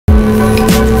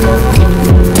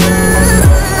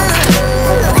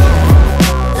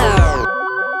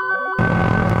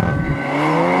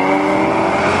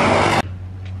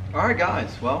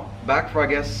back for, I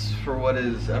guess, for what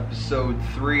is episode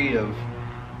 3 of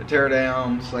the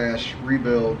teardown slash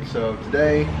rebuild. So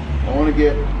today I want to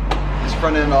get this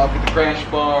front end off, get the crash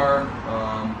bar,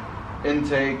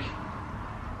 intake,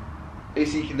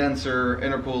 AC condenser,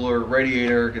 intercooler,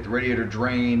 radiator, get the radiator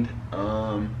drained. If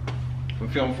I'm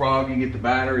feeling froggy, get the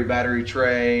battery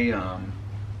tray,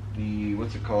 the,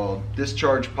 what's it called,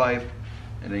 discharge pipe,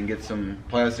 and then get some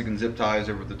plastic and zip ties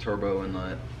over the turbo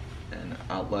inlet and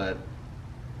outlet.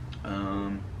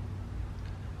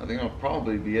 I think that'll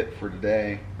probably be it for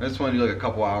today. I just want to do like a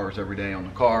couple hours every day on the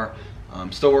car.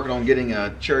 I'm still working on getting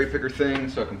a cherry picker thing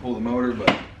so I can pull the motor,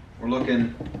 but we're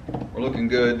looking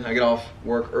good. I get off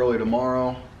work early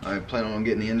tomorrow. I plan on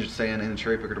getting the engine sand and the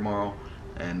cherry picker tomorrow,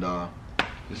 and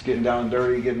just getting down and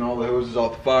dirty, getting all the hoses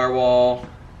off the firewall.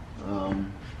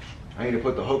 I need to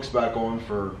put the hooks back on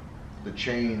for the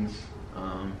chains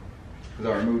because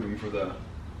I removed them for the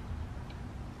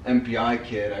MPI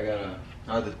kit.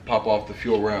 I had to pop off the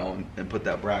fuel rail and put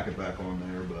that bracket back on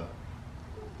there, but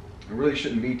it really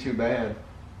shouldn't be too bad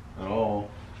at all.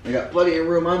 I got plenty of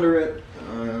room under it.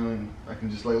 I can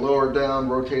just lower it down,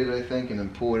 rotate it, I think, and then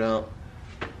pull it out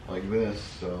like this.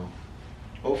 So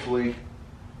hopefully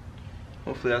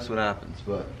that's what happens.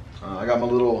 But I got my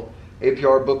little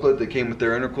APR booklet that came with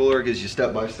their intercooler. It gives you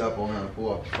step by step on how to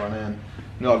pull up the front end.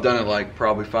 You know, I've done it like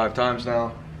probably 5 times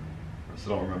now. I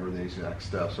still don't remember the exact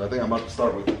steps. So I think I'm about to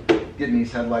start with getting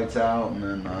these headlights out and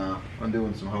then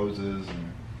undoing some hoses.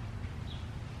 And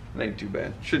it ain't too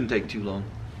bad. Shouldn't take too long.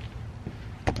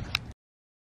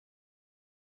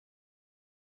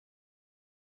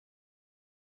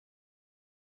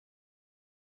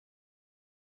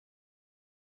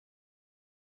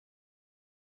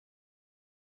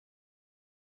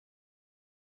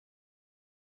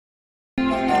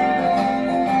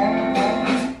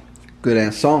 Good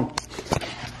ass song.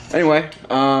 Anyway,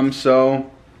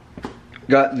 so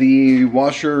got the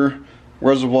washer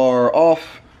reservoir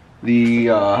off, the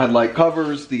headlight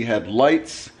covers, the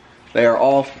headlights, they are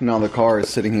off. Now the car is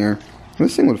sitting here.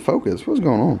 This thing would focus. What's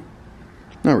going on?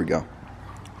 There we go.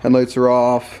 Headlights are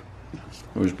off.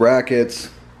 Those brackets.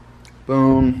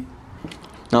 Boom.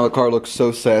 Now the car looks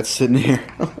so sad sitting here.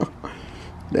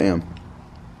 Damn.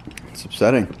 It's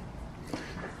upsetting.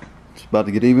 About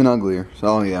to get even uglier.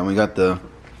 So yeah, we got the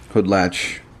hood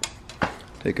latch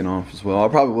taken off as well. I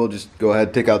probably will just go ahead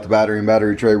and take out the battery and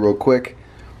battery tray real quick.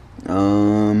 We're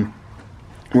going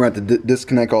to have to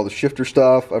disconnect all the shifter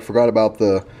stuff. I forgot about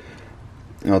the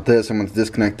this. I'm going to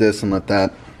disconnect this and let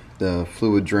the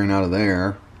fluid drain out of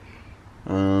there.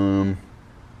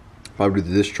 Probably do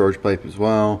the discharge pipe as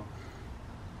well.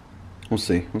 We'll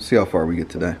see. We'll see how far we get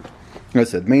today. Like I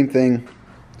said, main thing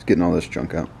is getting all this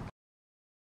junk out.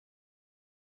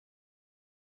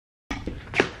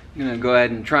 I'm gonna go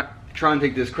ahead and try and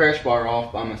take this crash bar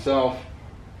off by myself.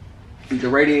 The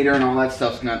radiator and all that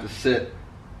stuff's gonna have to sit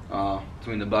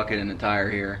between the bucket and the tire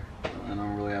here. I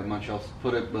don't really have much else to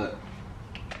put it, but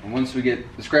once we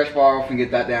get the crash bar off and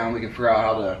get that down, we can figure out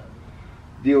how to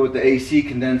deal with the AC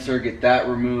condenser, get that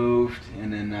removed,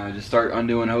 and then just start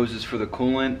undoing hoses for the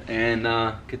coolant and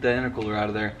get that intercooler out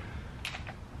of there.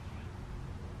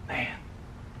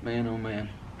 Man, oh man.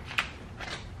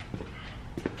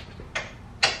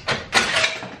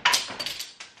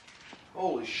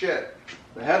 Holy shit,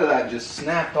 the head of that just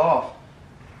snapped off.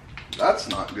 That's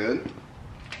not good.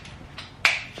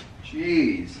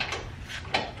 Jeez.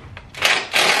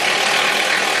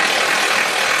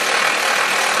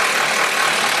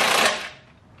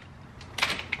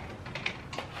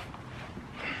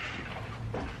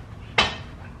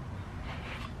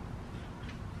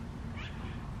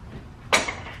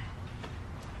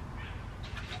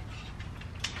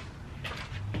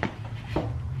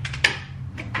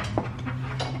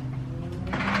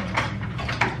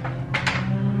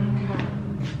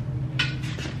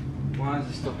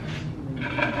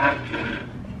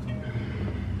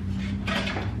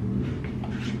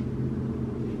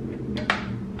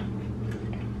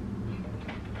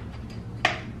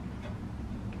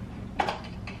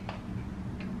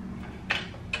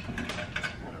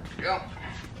 Go.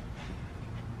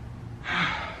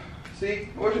 See,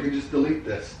 I wish I could just delete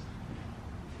this.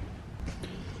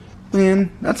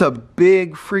 Man, that's a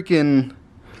big freaking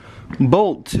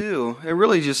bolt too. It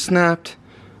really just snapped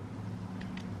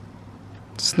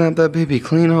that baby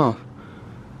clean off.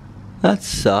 That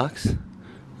sucks. It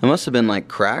must have been like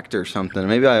cracked or something.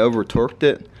 Maybe I over torqued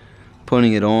it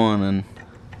putting it on, and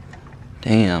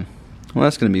damn. Well,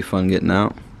 that's gonna be fun getting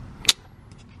out.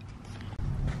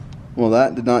 Well,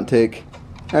 that did not take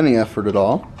any effort at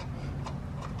all.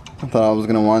 I thought I was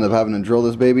going to wind up having to drill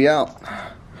this baby out.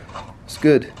 It's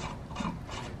good.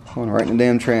 Going right in the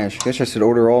damn trash. Guess I should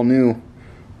order all new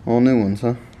ones,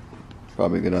 huh?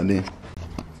 Probably a good idea.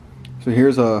 So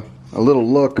here's a little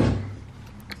look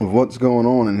of what's going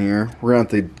on in here. We're gonna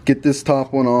have to get this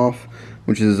top one off,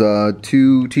 which is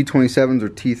two T27s or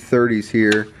T30s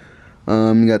here.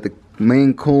 You got the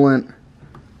main coolant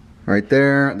right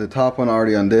there. The top one I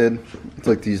already undid. It's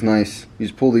like these nice, you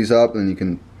just pull these up and you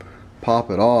can pop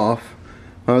it off.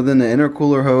 Other than the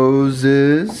intercooler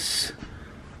hoses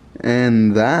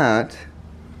and that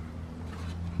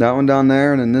one down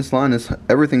there, and then this line,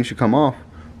 everything should come off.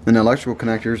 And the electrical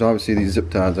connectors, obviously these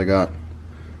zip ties I got.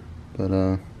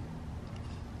 But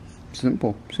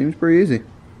simple, seems pretty easy.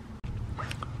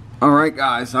 Alright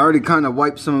guys, I already kind of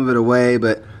wiped some of it away,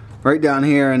 but right down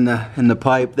here in the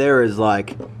pipe there is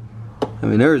like, I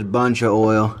mean, there's a bunch of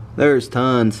oil. There's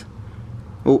tons.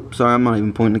 Oh, sorry, I'm not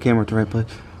even pointing the camera at the right place.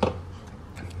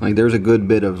 Like, there's a good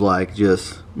bit of like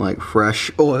just like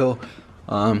fresh oil.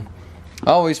 I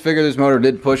always figured this motor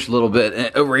did push a little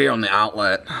bit over here on the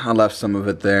outlet. I left some of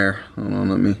it there. Hold on,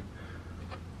 let me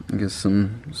get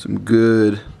some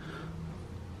good.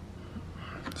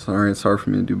 Sorry, it's hard for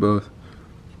me to do both.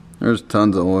 There's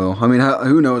tons of oil. I mean,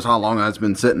 who knows how long that's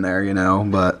been sitting there, you know,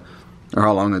 or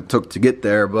how long it took to get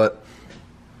there, but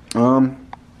yeah,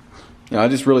 I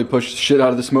just really pushed the shit out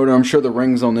of this motor. I'm sure the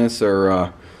rings on this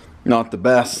are not the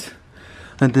best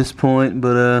at this point,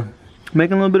 but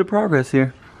making a little bit of progress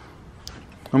here.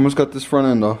 Almost got this front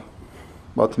end off.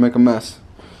 About to make a mess.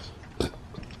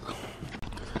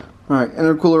 Alright,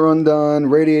 intercooler undone,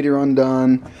 radiator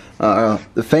undone.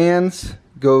 The fans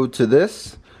go to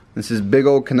this. This is big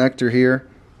old connector here.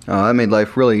 That made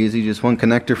life really easy. Just one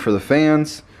connector for the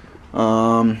fans.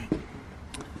 Only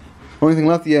thing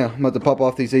left, yeah, I'm about to pop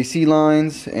off these AC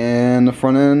lines and the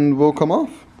front end will come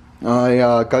off.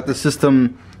 I got the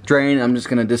system drain. I'm just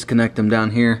gonna disconnect them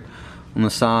down here on the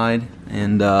side,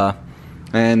 and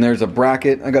there's a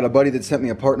bracket. I got a buddy that sent me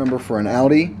a part number for an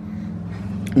Audi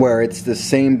where it's the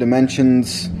same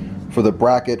dimensions for the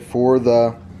bracket for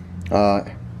the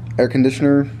air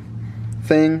conditioner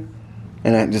thing,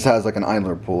 and it just has like an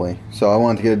idler pulley. So I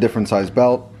wanted to get a different size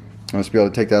belt. I must be able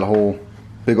to take that whole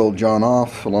big old John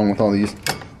off, along with all these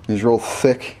real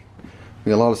thick. We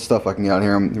got a lot of stuff I can get out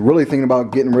here. I'm really thinking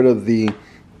about getting rid of the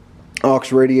aux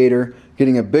radiator,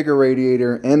 getting a bigger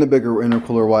radiator and a bigger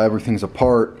intercooler while everything's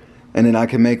apart, and then I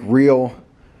can make real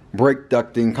brake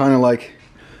ducting, kind of like,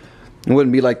 it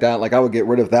wouldn't be like that, like I would get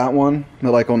rid of that one,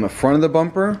 but like on the front of the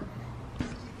bumper,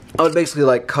 I would basically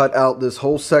like cut out this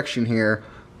whole section here,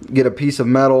 get a piece of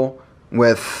metal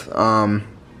with,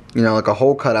 you know, like a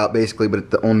hole cut out basically,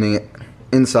 but on the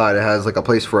inside it has like a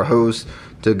place for a hose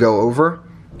to go over,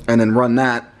 and then run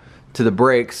that to the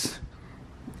brakes,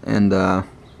 and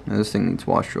this thing needs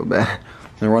washed real bad,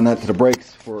 and run that to the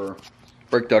brakes for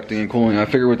brake ducting and cooling. I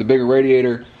figure with the bigger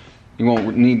radiator you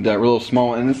won't need that real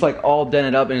small, and it's like all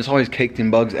dented up and it's always caked in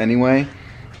bugs anyway,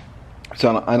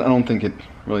 so I don't think it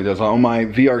really does. On my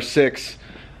VR6,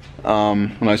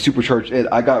 when I supercharged it,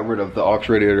 I got rid of the aux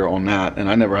radiator on that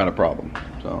and I never had a problem,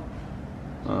 so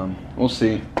we'll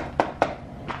see.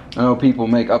 I know people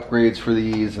make upgrades for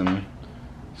these and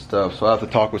stuff, so I have to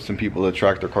talk with some people that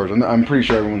track their cars. I'm pretty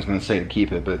sure everyone's going to say to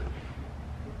keep it, but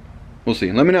we'll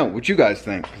see. Let me know what you guys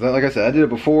think, because like I said, I did it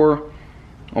before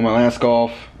on my last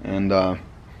Golf, and I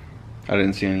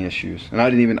didn't see any issues. And I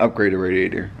didn't even upgrade a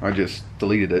radiator. I just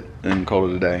deleted it and called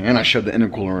it a day. And I shoved the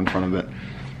intercooler in front of it.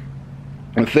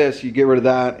 With this, you get rid of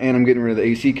that, and I'm getting rid of the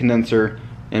AC condenser,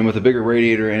 and with a bigger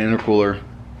radiator and intercooler,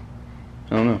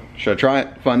 I don't know. Should I try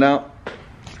it? Find out?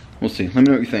 We'll see. Let me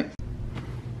know what you think.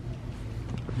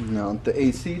 Now the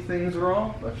AC things are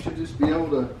off. I should just be able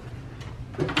to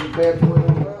pick this bad boy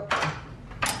up.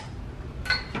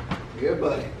 Yeah,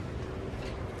 buddy.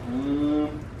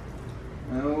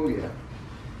 Oh yeah.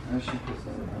 I should put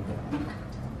that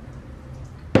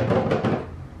on.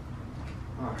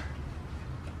 Alright.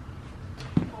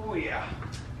 Oh yeah.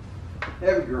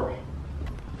 Heavy girl.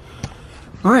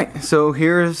 Alright, so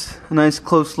here's a nice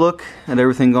close look at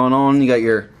everything going on. You got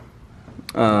your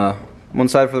one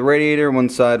side for the radiator, one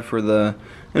side for the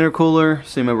intercooler.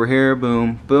 Same over here,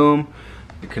 boom, boom.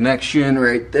 The connection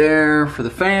right there for the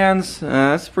fans.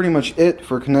 That's pretty much it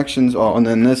for connections. Oh, and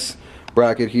then this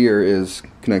bracket here is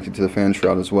connected to the fan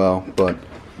shroud as well. But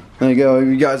there you go. If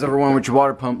you guys ever wonder what your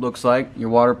water pump looks like, your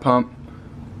water pump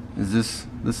is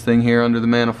this thing here under the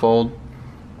manifold.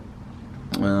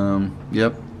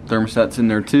 Yep, thermostat's in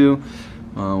there too.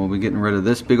 We'll be getting rid of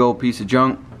this big old piece of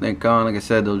junk. Thank God. Like I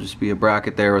said, there'll just be a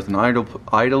bracket there with an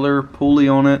idler pulley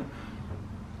on it.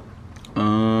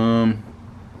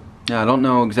 Yeah, I don't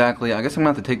know exactly. I guess I'm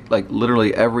gonna have to take like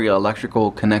literally every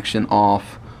electrical connection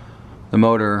off the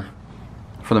motor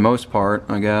for the most part,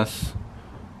 I guess.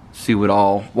 See what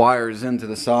all wires into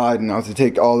the side, and I'll have to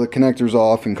take all the connectors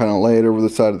off and kind of lay it over the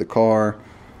side of the car.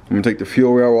 I'm gonna take the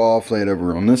fuel rail off, lay it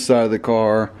over on this side of the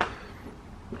car.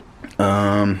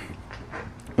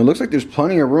 It looks like there's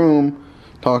plenty of room,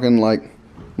 talking like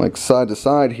side to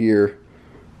side here,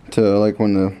 to like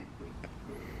when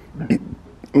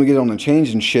we get on the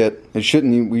change and shit. It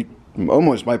shouldn't even, we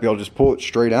almost might be able to just pull it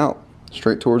straight out,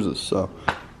 straight towards us. So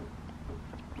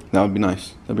that would be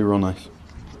nice. That'd be real nice.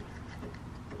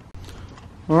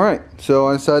 Alright, so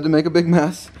I decided to make a big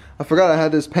mess. I forgot I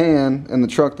had this pan in the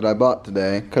truck that I bought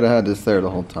today. Could have had this there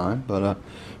the whole time, but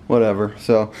whatever.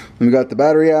 So we got the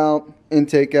battery out,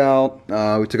 intake out.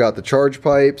 We took out the charge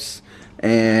pipes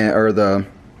or the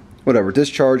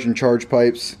discharge and charge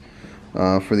pipes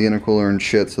for the intercooler and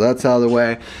shit. So that's out of the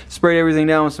way. Sprayed everything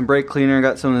down with some brake cleaner.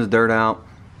 Got some of this dirt out.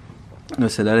 I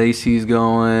said that AC's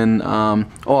going. Oh,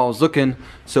 I was looking.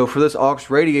 So for this aux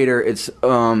radiator, it's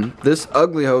this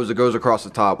ugly hose that goes across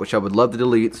the top, which I would love to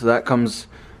delete. So that comes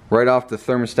right off the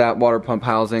thermostat water pump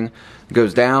housing. It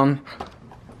goes down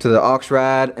to the aux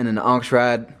rad, and then the aux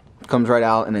rad comes right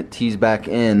out and it tees back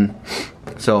in.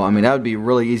 So I mean, that would be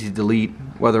really easy to delete,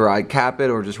 whether I cap it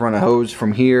or just run a hose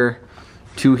from here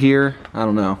to here. I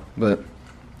don't know, but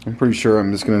I'm pretty sure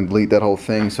I'm just gonna delete that whole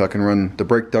thing so I can run the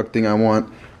brake ducting I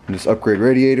want and just upgrade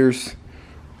radiators,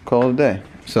 call it a day.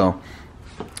 So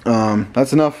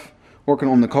that's enough working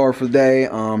on the car for the day.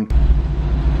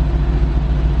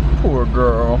 Poor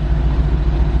girl.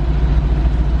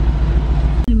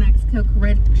 New Mexico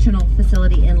Correctional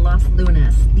Facility in Los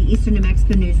Lunas. The Eastern New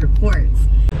Mexico News reports.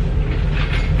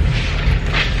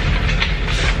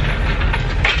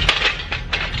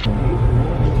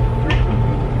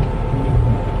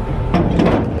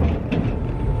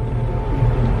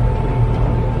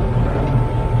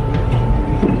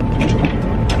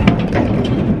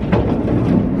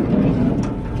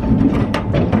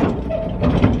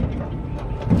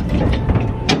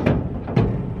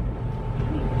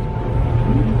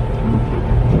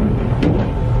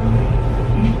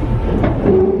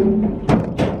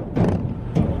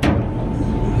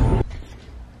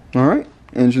 Alright,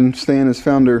 engine stand has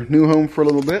found her new home for a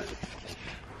little bit.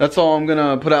 That's all I'm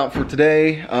gonna put out for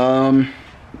today.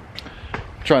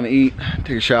 Trying to eat,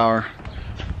 take a shower.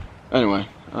 Anyway,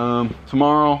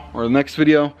 tomorrow or the next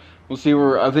video, we'll see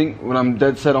where I think what I'm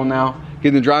dead set on now.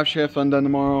 Getting the drive shaft undone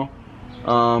tomorrow.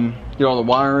 Get all the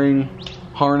wiring,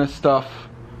 harness stuff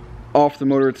off the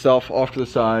motor itself, off to the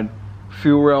side.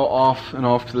 Fuel rail off and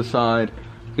off to the side.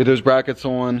 Get those brackets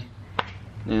on,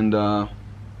 and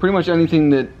pretty much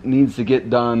anything that needs to get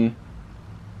done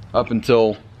up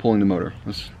until pulling the motor.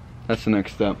 That's the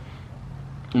next step.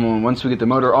 And once we get the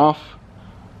motor off,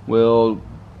 we'll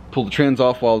pull the trans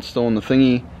off while it's still in the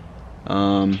thingy.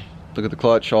 Look at the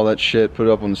clutch, all that shit, put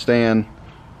it up on the stand.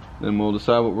 Then we'll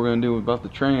decide what we're gonna do about the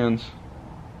trans.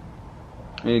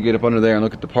 I need to get up under there and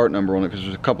look at the part number on it, because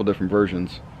there's a couple different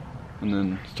versions. And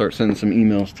then start sending some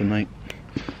emails tonight.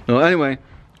 So anyway,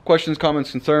 questions,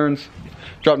 comments, concerns,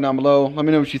 drop them down below. Let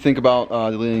me know what you think about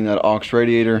deleting that aux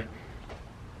radiator,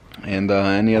 and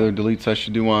any other deletes I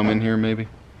should do while I'm in here, maybe.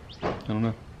 I don't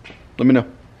know. Let me know.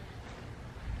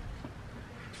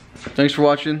 Thanks for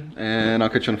watching, and I'll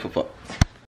catch you on the flip-flop.